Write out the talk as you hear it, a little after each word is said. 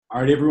All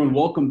right, everyone,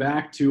 welcome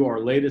back to our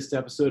latest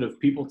episode of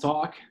People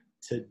Talk.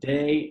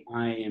 Today,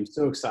 I am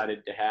so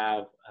excited to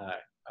have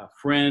a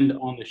friend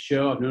on the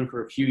show. I've known him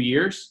for a few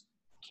years,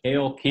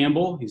 Kael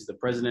Campbell. He's the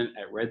president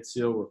at Red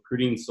Seal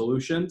Recruiting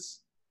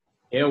Solutions.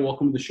 Kael,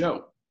 welcome to the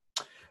show.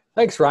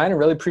 Thanks, Ryan. I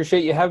really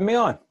appreciate you having me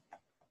on.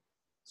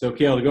 So,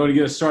 Kael, to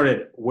get us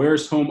started,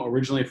 where's home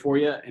originally for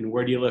you, and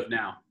where do you live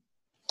now?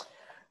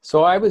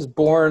 So I was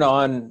born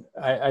on,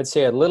 I'd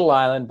say a little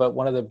island, but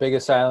one of the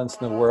biggest islands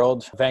in the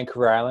world,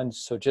 Vancouver Island.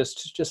 So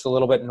just a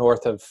little bit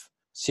north of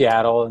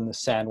Seattle and the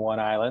San Juan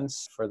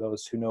Islands, for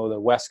those who know the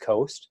West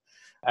Coast.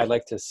 I'd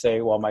like to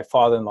say, well, my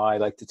father-in-law, I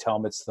like to tell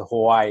him it's the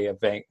Hawaii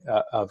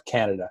of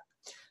Canada.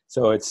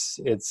 So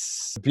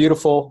it's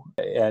beautiful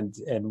and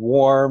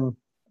warm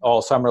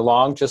all summer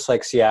long, just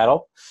like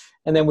Seattle.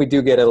 And then we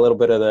do get a little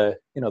bit of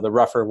the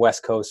rougher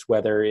West Coast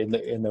weather in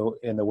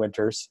the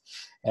winters.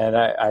 And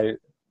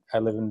I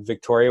live in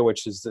Victoria,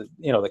 which is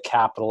the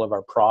capital of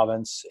our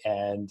province,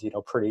 and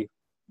pretty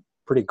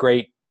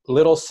great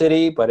little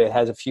city, but it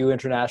has a few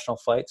international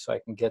flights, so I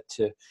can get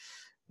to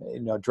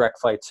direct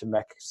flights to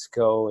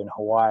Mexico and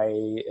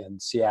Hawaii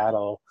and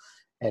Seattle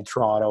and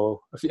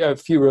Toronto, a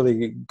few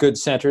really good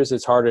centers.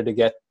 It's harder to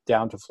get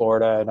down to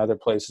Florida and other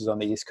places on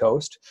the East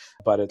Coast,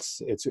 but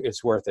it's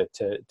worth it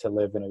to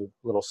live in a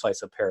little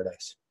slice of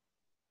paradise.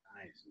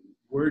 Nice.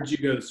 Where did you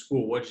go to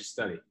school? What did you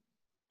study?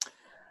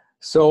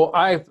 So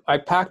I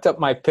packed up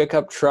my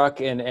pickup truck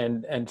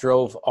and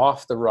drove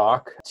off the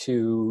rock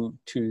to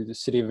the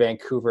city of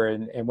Vancouver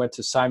and went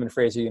to Simon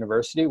Fraser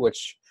University,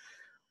 which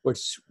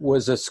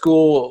was a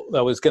school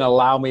that was going to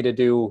allow me to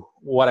do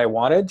what I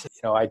wanted.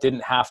 I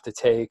didn't have to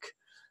take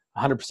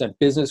 100%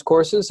 business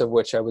courses, of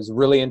which I was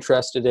really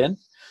interested in,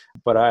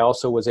 but I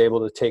also was able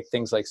to take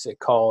things like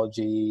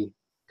psychology,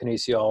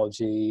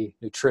 kinesiology,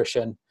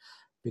 nutrition,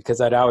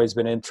 because I'd always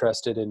been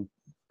interested in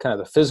kind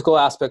of the physical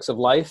aspects of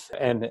life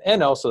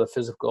and also the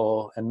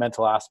physical and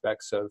mental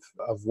aspects of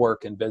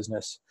work and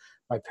business.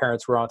 My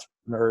parents were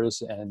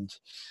entrepreneurs and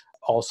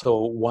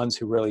also ones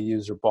who really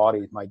use their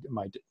body.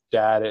 My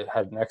dad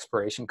had an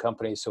exploration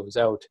company, so was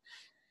out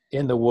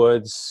in the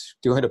woods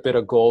doing a bit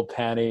of gold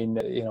panning,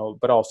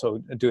 but also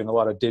doing a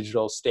lot of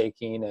digital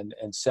staking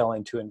and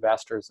selling to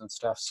investors and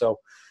stuff. So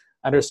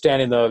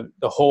understanding the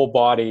whole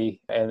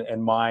body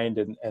and mind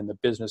and the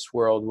business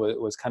world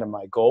was kind of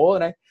my goal.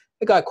 And I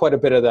got quite a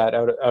bit of that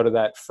out of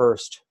that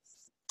first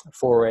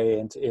foray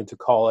into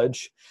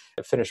college.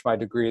 I finished my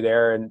degree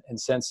there, and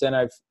since then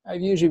I've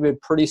usually been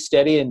pretty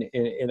steady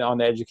in on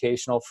the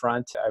educational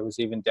front. I was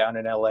even down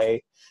in LA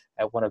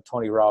at one of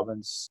Tony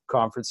Robbins'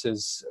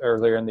 conferences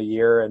earlier in the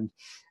year,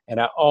 and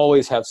I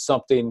always have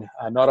something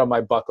not on my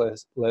bucket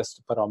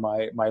list, but on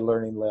my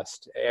learning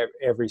list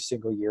every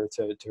single year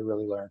to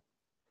really learn.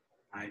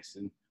 Nice.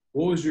 And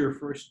what was your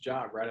first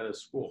job right out of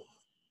school?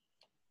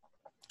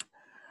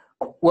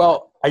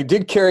 Well, I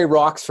did carry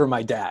rocks for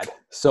my dad.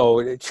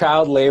 So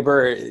child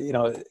labor,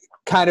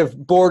 kind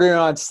of bordering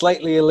on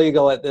slightly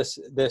illegal at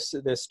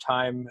this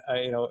time,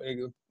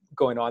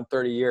 going on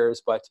 30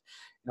 years. But,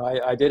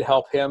 I did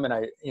help him, and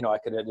I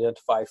could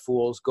identify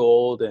fool's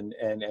gold and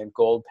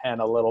gold pan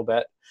a little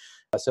bit.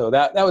 So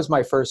that was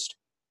my first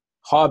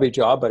hobby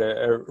job, but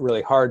a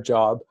really hard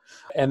job.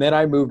 And then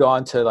I moved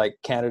on to like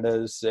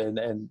Canada's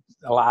and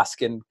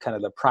Alaskan kind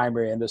of the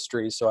primary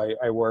industry. So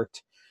I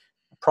worked.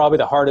 Probably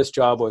the hardest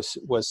job was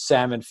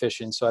salmon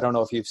fishing. So I don't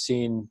know if you've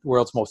seen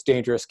World's Most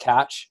Dangerous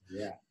Catch.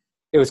 Yeah.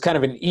 It was kind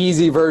of an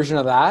easy version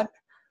of that,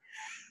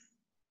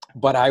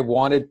 but I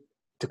wanted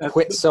to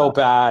quit so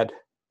bad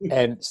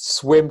and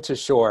swim to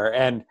shore.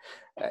 And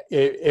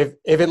if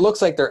it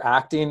looks like they're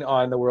acting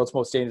on the World's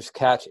Most Dangerous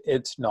Catch,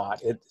 it's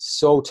not. It's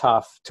so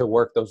tough to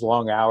work those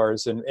long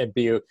hours and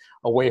be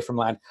away from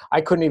land. I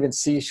couldn't even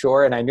see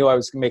shore, and I knew I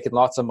was making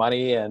lots of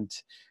money, and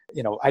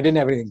I didn't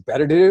have anything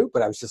better to do,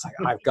 but I was just like,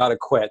 I've got to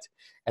quit.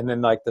 And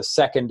then like the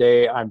second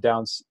day, I'm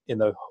down in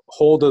the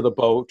hold of the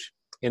boat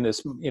in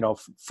this,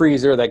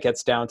 freezer that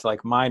gets down to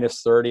like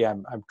minus 30.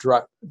 I'm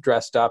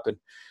dressed up, and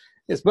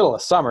it's middle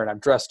of summer, and I'm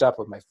dressed up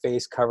with my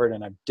face covered,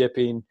 and I'm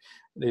dipping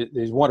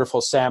these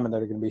wonderful salmon that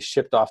are going to be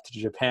shipped off to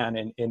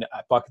Japan in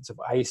buckets of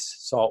ice,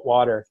 salt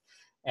water.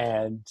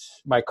 And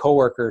my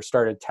coworker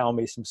started telling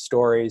me some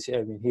stories.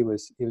 I mean, he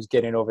was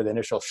getting over the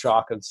initial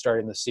shock of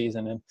starting the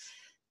season,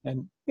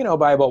 and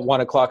by about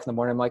 1 o'clock in the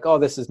morning, I'm like, oh,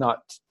 this is not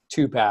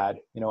too bad,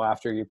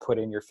 after you put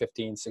in your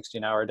 15,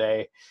 16 hour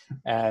day.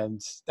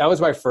 And that was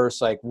my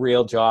first like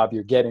real job.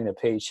 You're getting a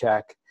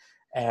paycheck,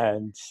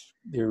 and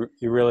you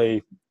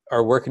really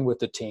are working with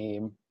the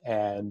team,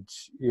 and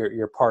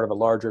you're part of a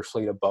larger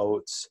fleet of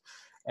boats,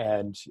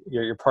 and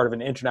you're part of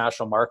an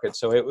international market.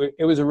 So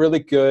it was a really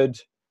good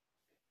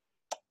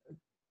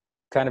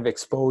kind of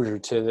exposure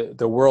to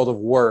the world of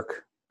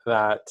work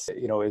that,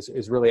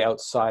 is really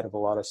outside of a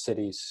lot of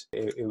cities.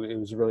 It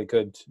was a really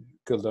good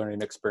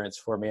learning experience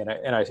for me.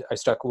 And I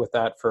stuck with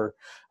that for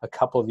a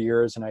couple of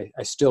years, and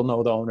I still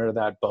know the owner of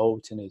that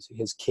boat and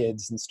his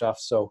kids and stuff.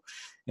 So,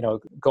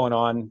 going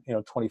on,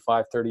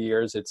 25, 30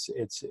 years,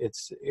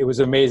 it was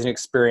an amazing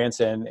experience.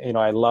 And,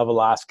 I love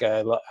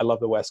Alaska. I love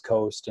the West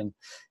Coast, and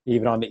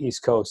even on the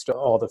East Coast,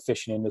 all the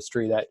fishing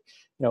industry that,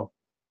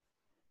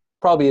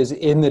 probably is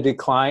in the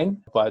decline,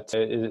 but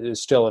it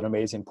is still an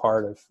amazing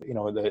part of,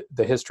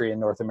 the history in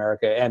North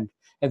America,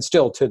 and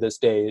still to this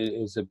day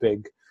is a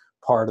big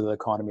part of the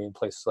economy in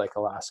places like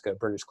Alaska,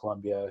 British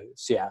Columbia,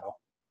 Seattle.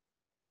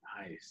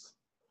 Nice.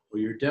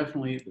 Well, you're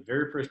definitely the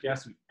very first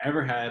guest we've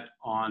ever had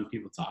on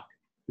People Talk,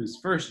 whose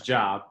first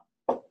job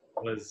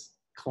was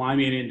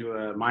climbing into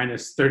a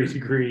minus 30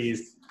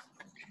 degrees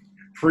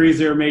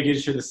freezer, making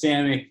sure the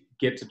salmon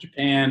get to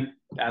Japan.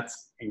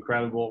 That's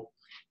incredible.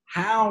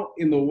 How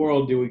in the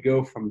world do we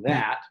go from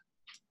that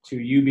to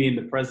you being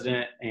the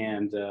president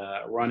and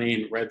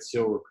running Red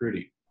Seal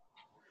Recruiting?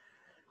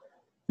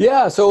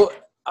 Yeah, so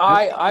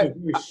That's a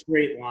very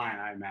straight line,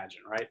 I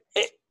imagine, right?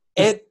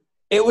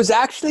 It was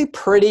actually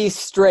pretty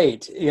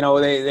straight.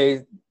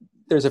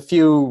 There's a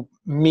few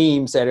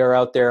memes that are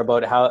out there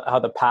about how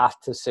the path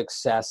to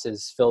success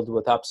is filled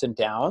with ups and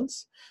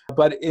downs.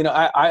 But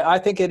I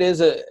think it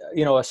is a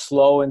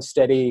slow and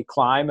steady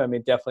climb. I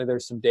mean, definitely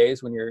there's some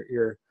days when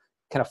you're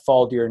kind of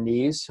fall to your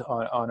knees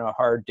on a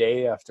hard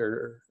day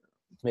after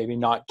maybe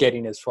not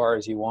getting as far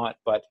as you want.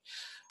 But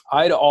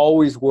I'd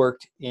always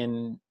worked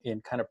in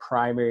kind of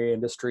primary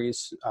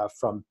industries,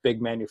 from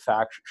big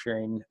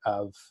manufacturing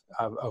of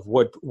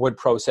wood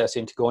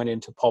processing to going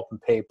into pulp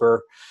and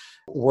paper,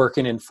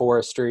 working in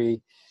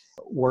forestry,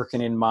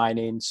 working in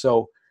mining.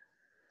 So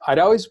I'd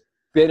always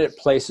been at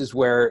places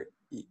where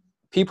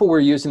people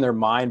were using their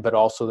mind, but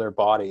also their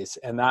bodies.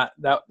 And that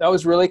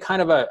was really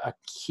kind of a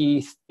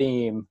key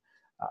theme.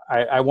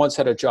 I once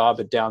had a job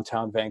at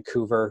downtown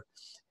Vancouver,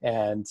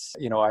 and,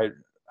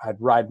 I'd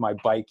ride my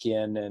bike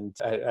in, and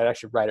I'd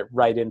actually ride it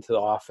right into the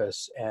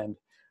office. And,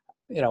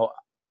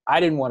 I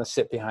didn't want to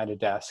sit behind a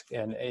desk.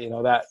 And,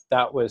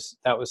 that was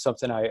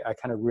something I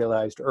kind of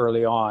realized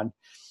early on.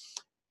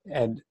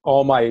 And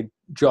all my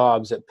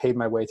jobs that paid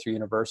my way through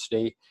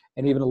university,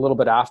 and even a little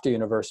bit after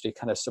university,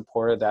 kind of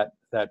supported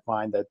that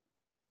mind that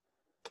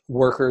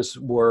workers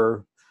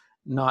were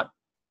not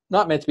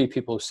meant to be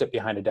people who sit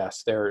behind a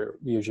desk. They're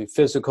usually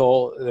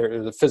physical.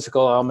 There's a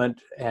physical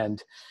element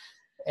and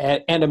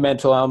a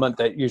mental element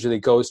that usually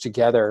goes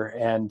together.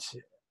 And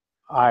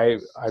I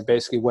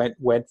basically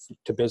went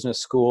to business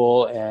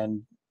school,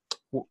 and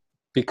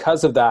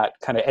because of that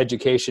kind of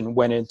education,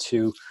 went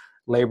into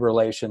labor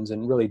relations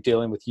and really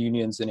dealing with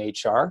unions and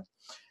HR,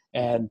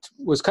 and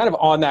was kind of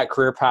on that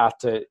career path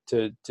to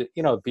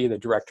be the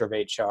director of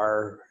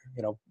HR.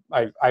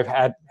 I've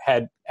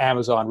had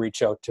Amazon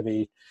reach out to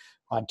me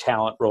on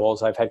talent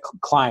roles. I've had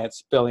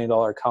clients,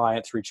 billion-dollar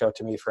clients, reach out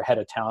to me for head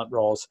of talent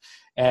roles.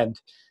 And,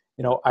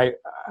 I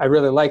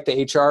really like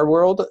the HR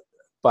world,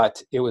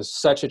 but it was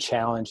such a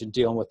challenge in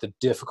dealing with the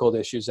difficult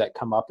issues that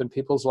come up in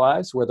people's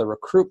lives, where the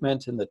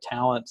recruitment and the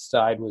talent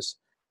side was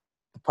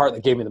the part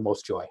that gave me the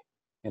most joy.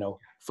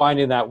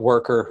 Finding that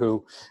worker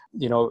who,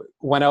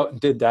 went out and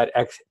did that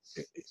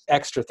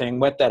extra thing,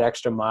 went that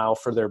extra mile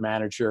for their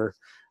manager.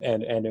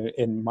 And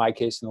in my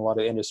case, in a lot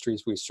of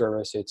industries we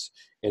service, it's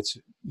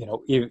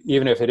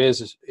even if it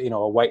is,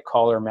 a white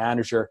collar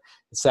manager,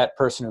 it's that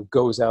person who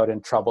goes out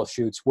and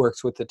troubleshoots,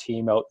 works with the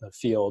team out in the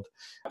field.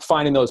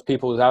 Finding those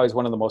people was always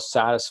one of the most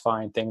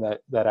satisfying thing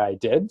that I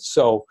did.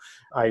 So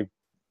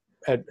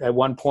at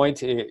one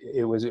point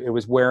it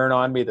was wearing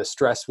on me. The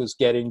stress was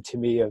getting to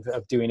me of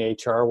doing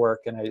HR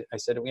work. And I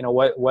said,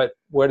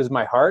 what is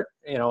my heart?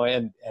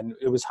 And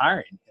it was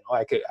hiring.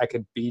 I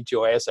could be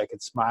joyous. I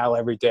could smile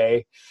every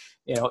day.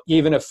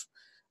 Even if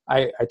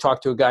I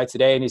talked to a guy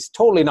today and he's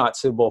totally not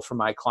suitable for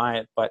my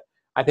client, but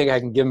I think I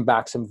can give him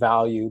back some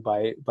value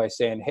by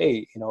saying,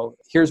 hey,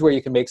 here's where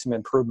you can make some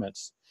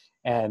improvements.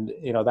 And,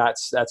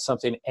 that's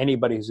something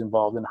anybody who's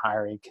involved in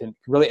hiring can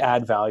really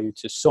add value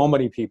to so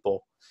many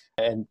people.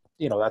 And,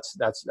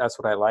 that's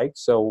what I liked.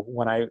 So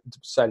when I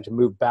decided to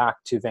move back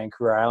to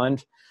Vancouver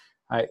Island,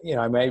 I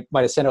might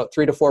have sent out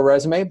 3 to 4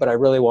 resumes, but I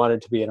really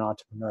wanted to be an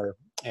entrepreneur.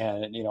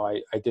 And,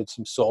 I did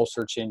some soul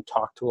searching,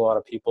 talked to a lot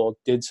of people,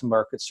 did some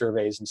market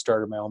surveys, and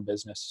started my own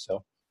business.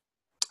 So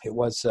it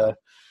was a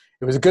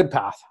good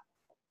path.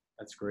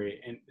 That's great.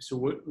 And so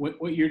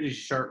what year did you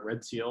start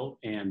Red Seal?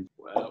 And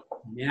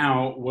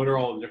now what are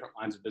all the different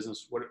lines of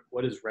business?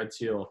 What does Red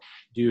Seal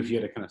do, if you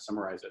had to kind of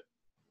summarize it?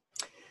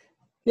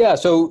 Yeah,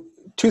 so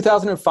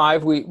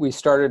 2005 we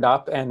started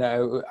up, and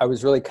I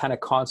was really kind of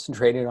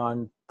concentrating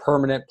on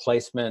permanent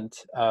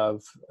placement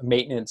of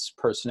maintenance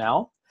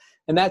personnel.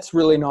 And that's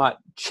really not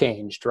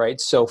changed,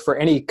 right? So for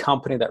any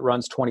company that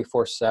runs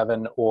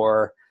 24/7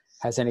 or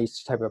has any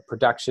type of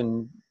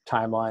production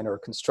timeline or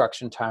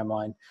construction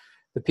timeline,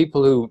 the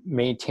people who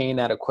maintain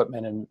that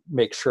equipment and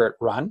make sure it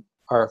run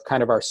are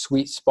kind of our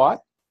sweet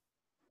spot.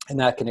 And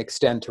that can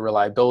extend to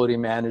reliability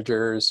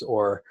managers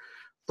or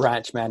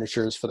branch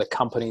managers for the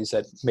companies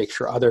that make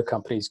sure other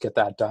companies get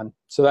that done.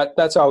 So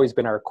that's always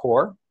been our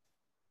core.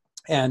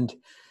 And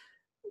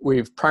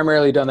we've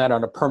primarily done that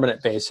on a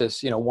permanent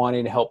basis,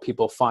 wanting to help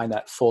people find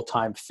that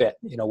full-time fit,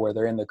 where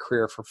they're in the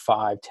career for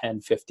 5,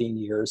 10, 15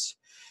 years.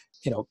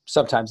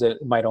 Sometimes it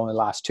might only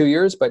last 2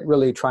 years, but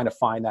really trying to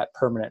find that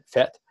permanent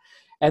fit.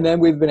 And then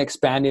we've been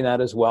expanding that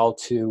as well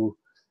to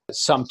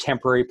some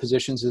temporary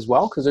positions as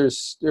well, because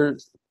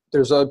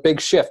there's a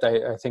big shift,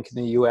 I think,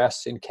 in the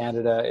US, in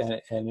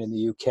Canada, and in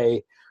the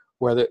UK,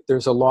 where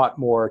there's a lot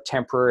more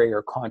temporary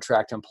or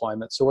contract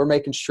employment. So we're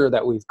making sure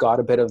that we've got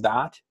a bit of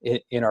that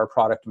in our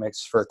product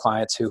mix for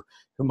clients who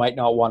might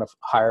not want to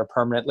hire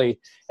permanently,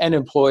 and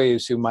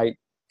employees who might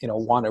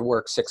want to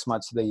work 6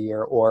 months of the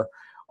year or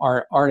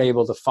aren't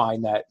able to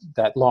find that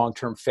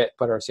long-term fit,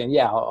 but are saying,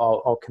 yeah,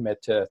 I'll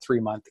commit to a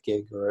 3-month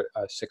gig or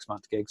a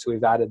 6-month gig. So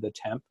we've added the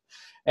temp.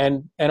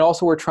 And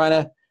also we're trying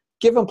to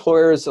give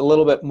employers a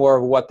little bit more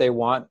of what they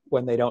want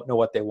when they don't know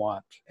what they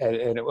want.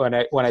 And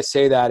when I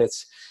say that,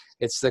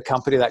 it's the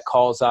company that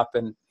calls up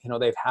and,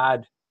 they've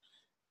had,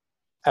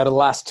 out of the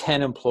last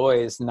 10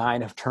 employees,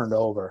 9 have turned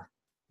over.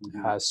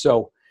 Mm-hmm.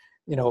 So,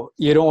 you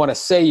don't want to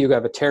say you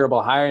have a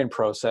terrible hiring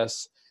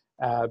process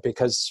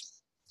because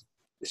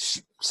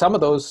some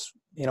of those,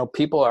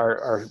 people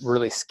are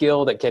really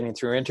skilled at getting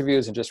through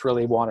interviews and just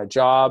really want a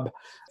job,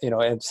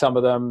 and some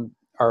of them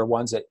are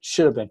ones that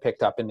should have been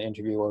picked up in the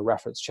interview or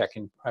reference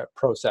checking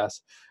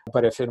process.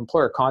 But if an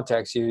employer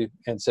contacts you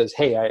and says,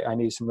 hey, I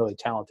need some really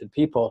talented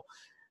people,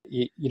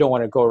 you don't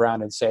want to go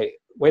around and say,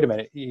 wait a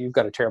minute, you've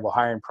got a terrible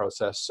hiring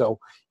process. So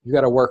you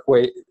got to work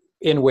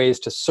in ways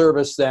to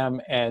service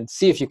them and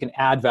see if you can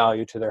add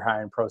value to their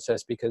hiring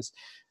process, because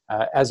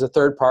as a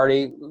third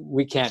party,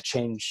 we can't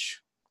change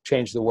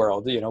the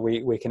world.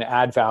 We can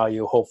add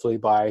value hopefully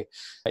by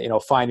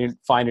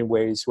finding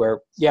ways where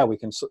we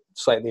can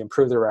slightly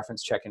improve the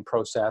reference checking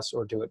process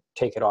or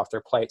take it off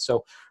their plate.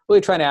 So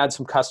really trying to add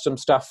some custom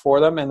stuff for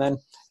them. And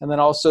then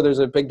also there's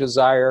a big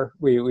desire.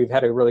 We've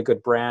had a really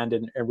good brand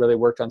and really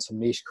worked on some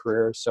niche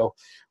careers. So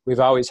we've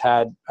always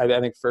had, I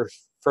think for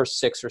first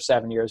 6 or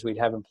 7 years, we'd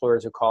have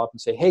employers who call up and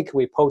say, hey, can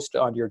we post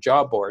on your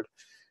job board?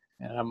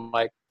 And I'm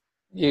like,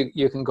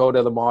 you can go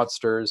to the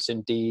monsters,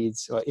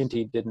 Indeeds.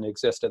 Indeed didn't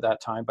exist at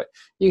that time, but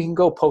you can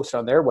go post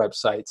on their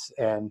websites.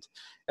 And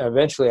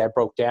eventually I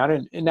broke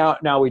down, and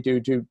now we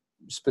do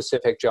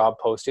specific job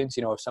postings.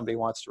 If somebody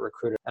wants to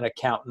recruit an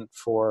accountant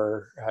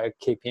for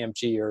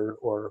KPMG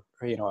or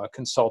a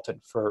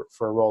consultant for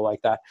a role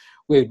like that,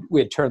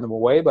 we'd turn them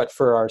away. But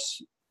for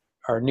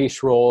our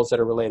niche roles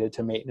that are related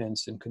to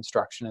maintenance and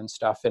construction and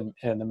stuff, and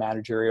the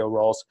managerial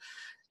roles,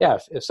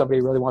 if somebody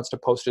really wants to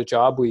post a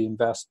job, we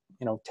invest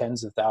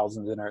tens of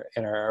thousands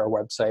in our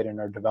website and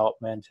our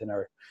development and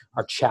our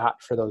chat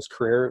for those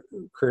career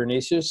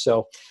niches.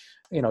 So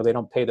they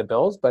don't pay the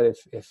bills, but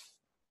if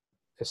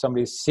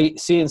somebody's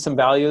seeing some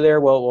value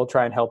there, we'll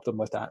try and help them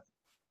with that.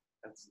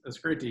 That's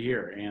great to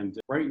hear. And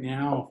right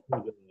now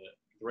for the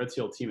Red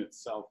Seal team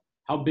itself,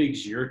 how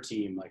big's your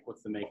team? Like,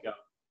 what's the makeup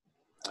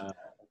of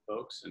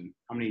folks, and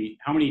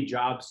how many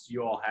jobs do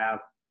you all have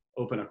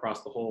open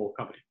across the whole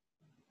company?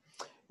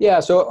 Yeah,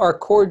 so our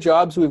core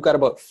jobs, we've got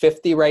about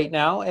 50 right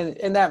now,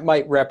 and that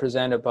might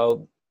represent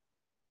about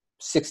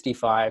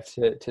 65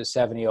 to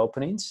 70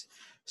 openings.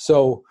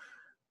 So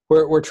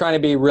we're trying to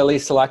be really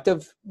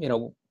selective.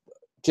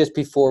 Just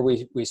before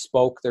we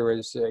spoke, there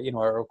was a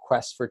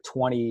request for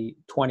 20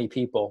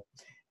 people,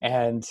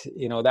 and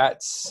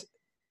that's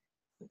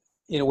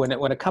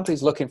when a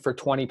company's looking for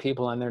 20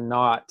 people and they're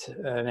not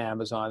an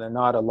Amazon, they're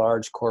not a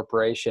large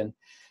corporation,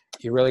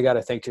 you really got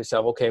to think to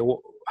yourself, okay, well,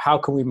 how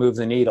can we move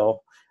the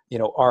needle?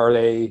 Are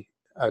they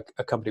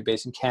a company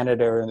based in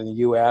Canada or in the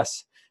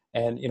US?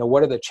 And,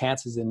 what are the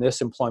chances in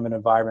this employment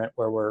environment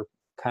where we're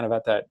kind of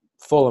at that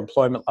full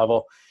employment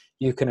level,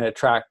 you can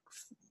attract,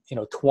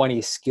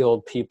 20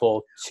 skilled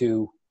people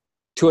to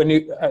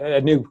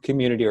a new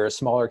community or a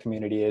smaller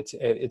community.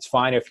 It's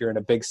fine if you're in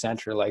a big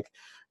center like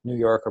New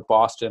York or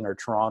Boston or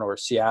Toronto or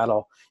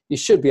Seattle. You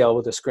should be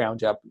able to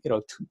scrounge up,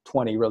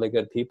 20 really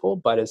good people.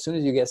 But as soon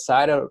as you get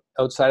outside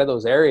of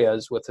those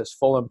areas with this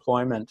full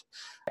employment,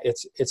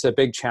 it's a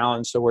big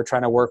challenge. So we're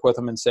trying to work with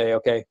them and say,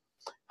 okay,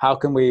 how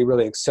can we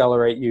really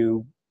accelerate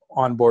you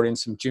onboarding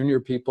some junior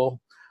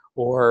people?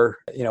 Or,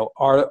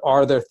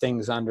 are there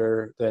things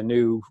under the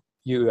new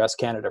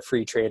US-Canada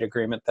free trade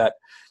agreement that,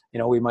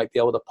 we might be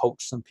able to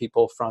poach some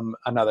people from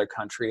another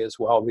country as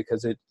well?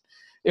 Because it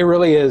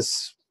really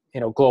is,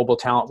 global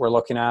talent we're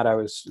looking at. I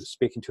was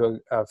speaking to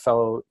a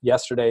fellow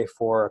yesterday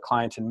for a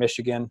client in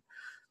Michigan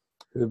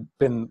who'd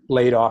been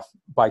laid off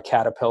by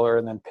Caterpillar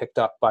and then picked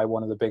up by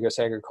one of the biggest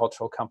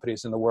agricultural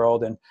companies in the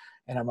world. And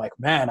I'm like,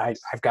 man,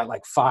 I've got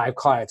like 5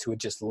 clients who would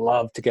just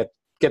love to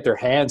get their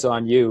hands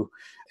on you.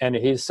 And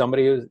he's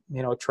somebody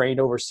who,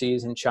 trained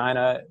overseas in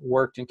China,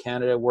 worked in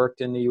Canada,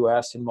 worked in the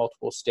US in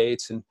multiple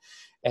states,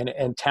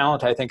 and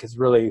talent, I think, is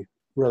really,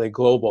 really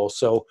global.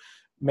 So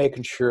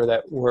making sure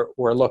that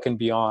we're looking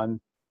beyond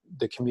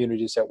the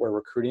communities that we're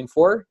recruiting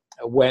for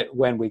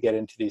when we get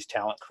into these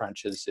talent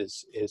crunches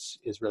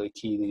is really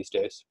key these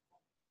days.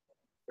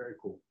 Very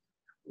cool.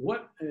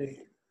 What, I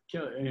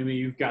mean,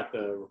 you've got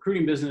the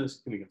recruiting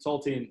business,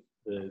 consulting,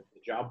 the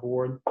job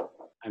board.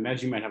 I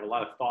imagine you might have a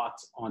lot of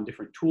thoughts on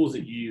different tools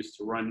that you use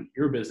to run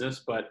your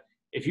business, but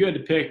if you had to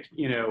pick,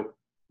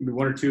 maybe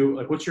one or two,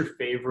 like what's your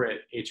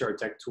favorite HR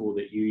tech tool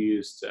that you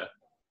use to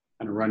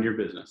kind of run your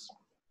business?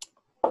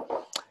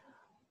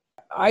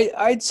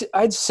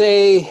 I'd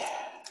say,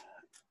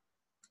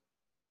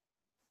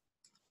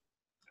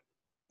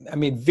 I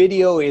mean,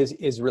 video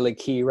is really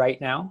key right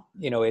now.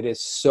 It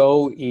is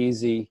so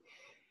easy.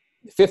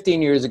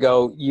 15 years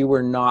ago, you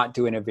were not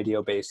doing a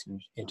video-based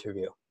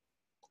interview,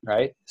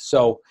 right?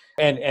 So,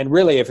 and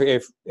really, if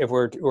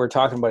we're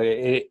talking about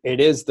it, it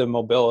is the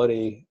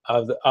mobility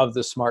of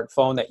the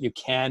smartphone that you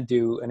can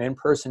do an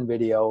in-person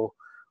video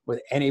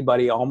with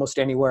anybody almost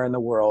anywhere in the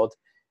world,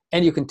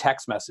 and you can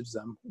text message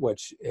them,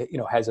 which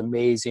has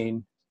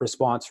amazing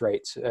response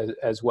rates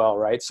as well,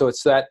 right? So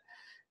it's that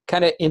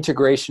kind of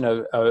integration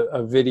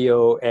of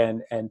video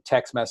and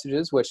text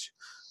messages, which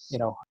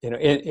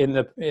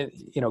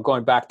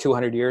going back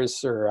 200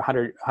 years or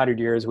 100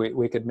 years,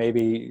 we could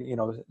maybe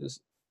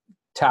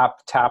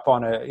tap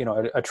on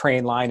a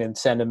train line and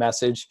send a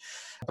message,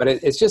 but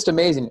it's just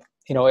amazing.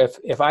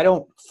 If I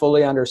don't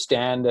fully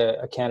understand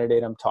a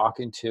candidate I'm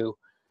talking to,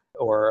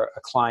 or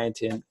a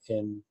client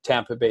in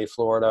Tampa Bay,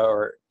 Florida,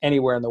 or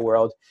anywhere in the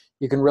world,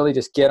 you can really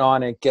just get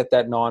on and get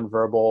that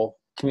nonverbal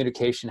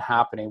communication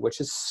happening, which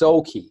is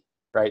so key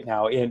right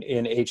now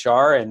in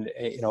HR and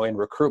in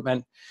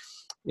recruitment.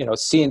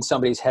 Seeing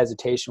somebody's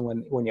hesitation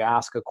when you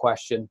ask a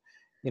question,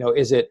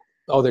 is it,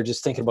 oh, they're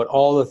just thinking about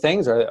all the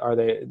things, or are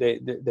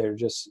they're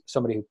just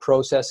somebody who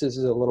processes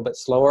is a little bit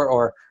slower,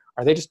 or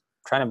are they just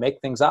trying to make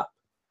things up,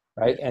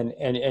 right?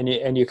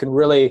 And you can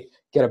really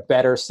get a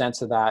better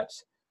sense of that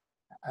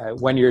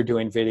when you're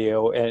doing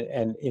video,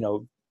 and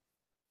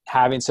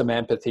having some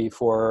empathy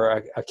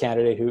for a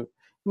candidate who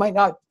might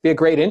not be a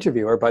great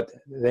interviewer, but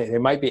they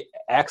might be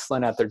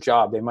excellent at their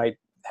job. They might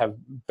have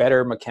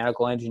better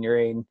mechanical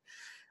engineering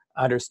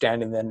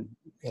understanding than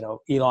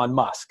Elon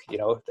Musk.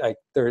 Like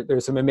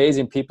there's some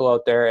amazing people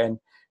out there, and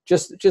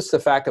just the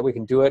fact that we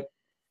can do it,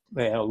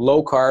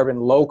 low carbon,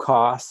 low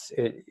cost.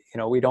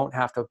 We don't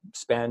have to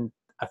spend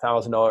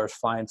 $1,000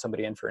 flying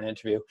somebody in for an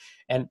interview,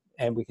 and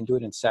we can do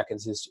it in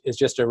seconds. Is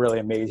just a really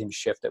amazing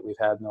shift that we've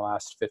had in the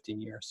last 15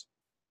 years.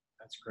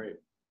 That's great.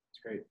 That's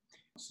great.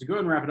 So to go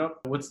ahead and wrap it up,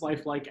 what's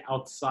life like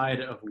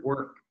outside of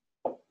work?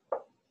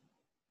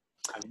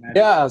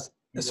 Yeah.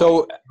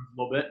 So a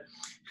little bit.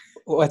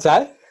 What's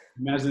that?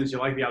 Imagine that you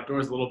like the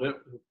outdoors a little bit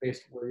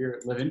based where you're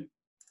living.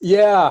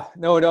 Yeah,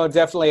 no,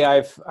 definitely.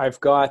 I've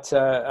got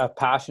a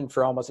passion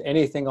for almost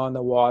anything on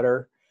the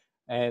water,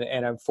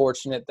 and I'm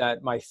fortunate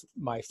that my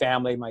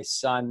family, my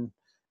son,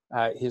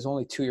 he's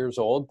only 2 years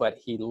old, but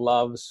he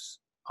loves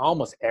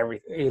almost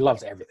everything. He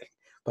loves everything,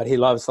 but he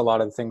loves a lot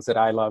of the things that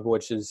I love,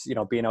 which is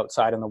being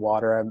outside in the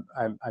water.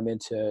 I'm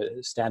into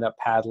stand-up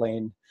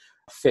paddling,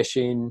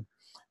 fishing.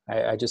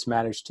 I just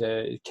managed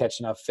to catch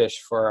enough fish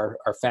for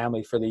our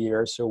family for the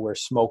year, so we're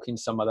smoking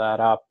some of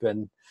that up,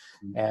 and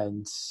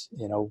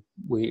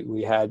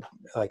we had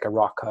like a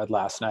rock cod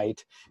last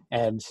night,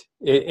 and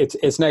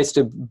it's nice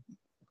to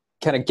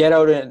kind of get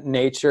out in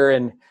nature.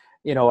 And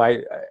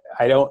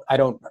I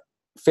don't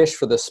fish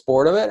for the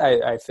sport of it.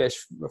 I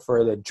fish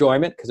for the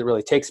enjoyment, because it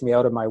really takes me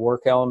out of my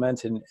work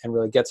element and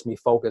really gets me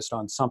focused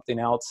on something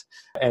else,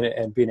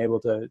 and being able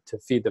to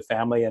feed the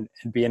family, and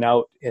being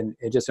out in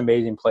just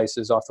amazing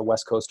places off the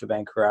west coast of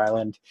Vancouver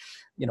Island.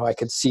 I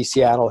could see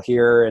Seattle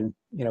here, and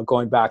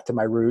going back to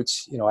my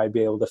roots, I'd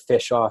be able to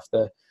fish off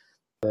the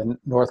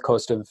north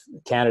coast of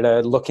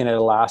Canada, looking at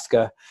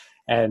Alaska.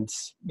 And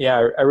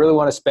yeah, I really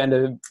want to spend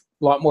a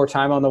lot more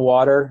time on the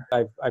water.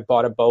 I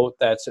bought a boat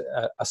that's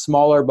a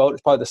smaller boat.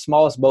 It's probably the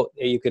smallest boat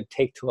that you could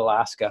take to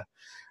Alaska.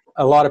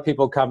 A lot of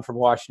people come from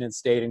Washington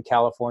State and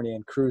California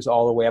and cruise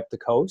all the way up the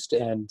coast.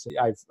 And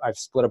I've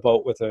split a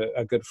boat with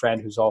a good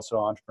friend who's also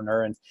an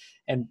entrepreneur,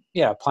 and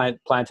yeah,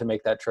 plan to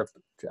make that trip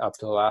up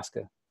to Alaska.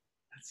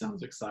 That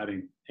sounds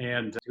exciting.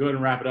 And to go ahead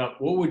and wrap it up,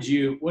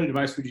 what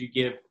advice would you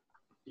give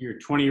your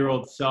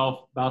 20-year-old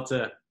self about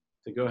to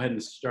go ahead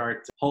and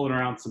start pulling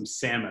around some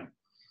salmon?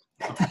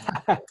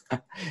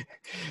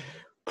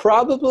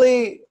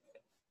 Probably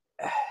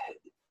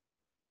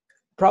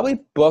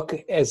book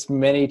as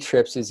many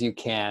trips as you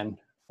can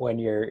when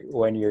you're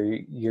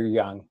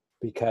young,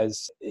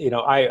 because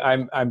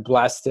I'm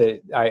blessed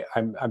that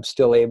I'm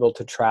still able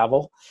to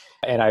travel,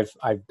 and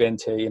I've been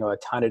to a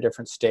ton of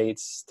different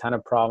states, ton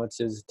of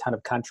provinces, ton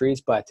of countries,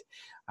 but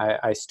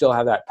I still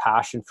have that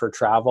passion for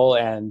travel,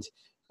 and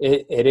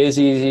it is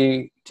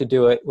easy to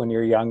do it when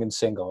you're young and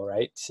single,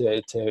 right?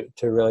 To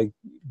really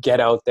get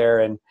out there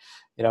and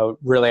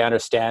really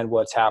understand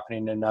what's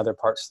happening in other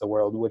parts of the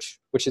world, which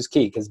is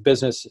key, because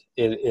business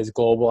is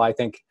global. I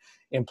think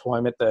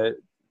employment, the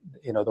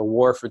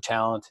war for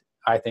talent,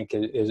 I think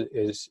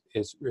is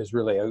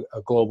really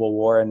a global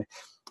war. And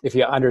if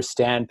you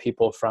understand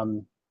people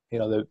from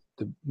the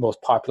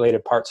most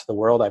populated parts of the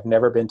world, I've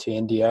never been to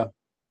India.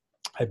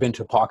 I've been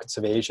to pockets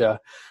of Asia.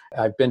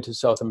 I've been to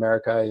South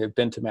America. I've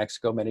been to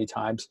Mexico many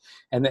times.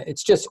 And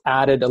it's just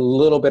added a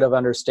little bit of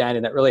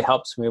understanding that really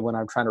helps me when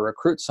I'm trying to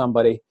recruit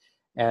somebody.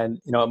 And,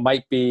 it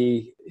might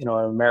be, an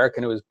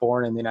American who was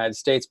born in the United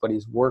States, but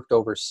he's worked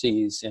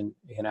overseas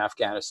in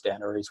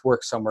Afghanistan, or he's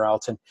worked somewhere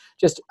else. And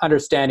just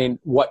understanding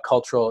what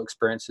cultural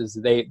experiences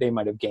they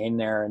might have gained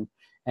there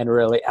and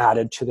really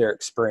added to their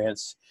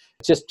experience.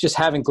 Just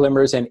having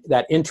glimmers and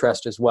that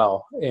interest as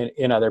well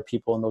in other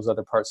people in those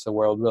other parts of the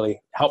world really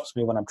helps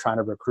me when I'm trying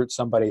to recruit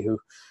somebody who,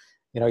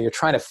 you're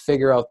trying to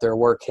figure out their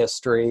work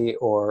history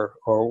or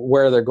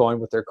where they're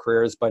going with their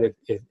careers. But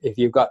if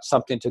you've got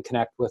something to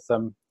connect with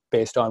them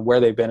based on where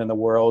they've been in the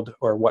world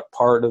or what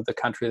part of the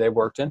country they've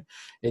worked in,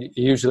 it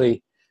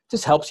usually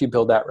just helps you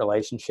build that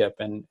relationship.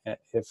 And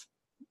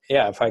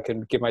if I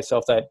can give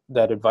myself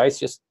that advice,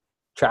 just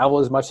travel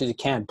as much as you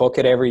can, book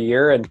it every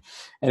year. And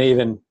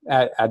even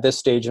at this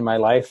stage in my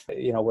life,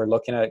 we're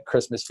looking at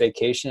Christmas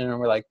vacation and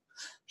we're like,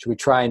 should we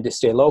try and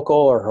stay local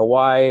or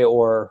Hawaii,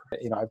 or,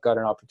 I've got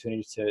an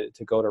opportunity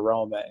to go to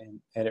Rome,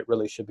 and it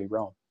really should be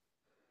Rome.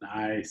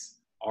 Nice.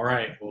 All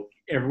right. Well,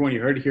 everyone,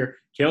 you heard it here.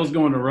 Kael's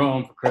going to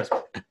Rome for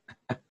Christmas.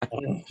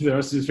 The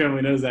rest of his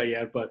family knows that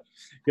yet, but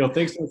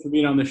thanks so much for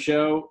being on the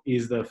show.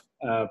 He's the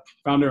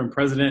founder and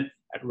president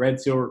at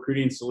Red Seal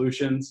Recruiting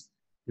Solutions,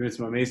 doing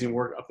some amazing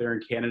work up there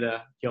in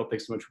Canada. Kael,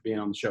 thanks so much for being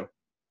on the show.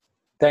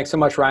 Thanks so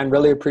much, Ryan.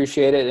 Really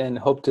appreciate it and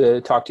hope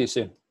to talk to you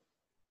soon.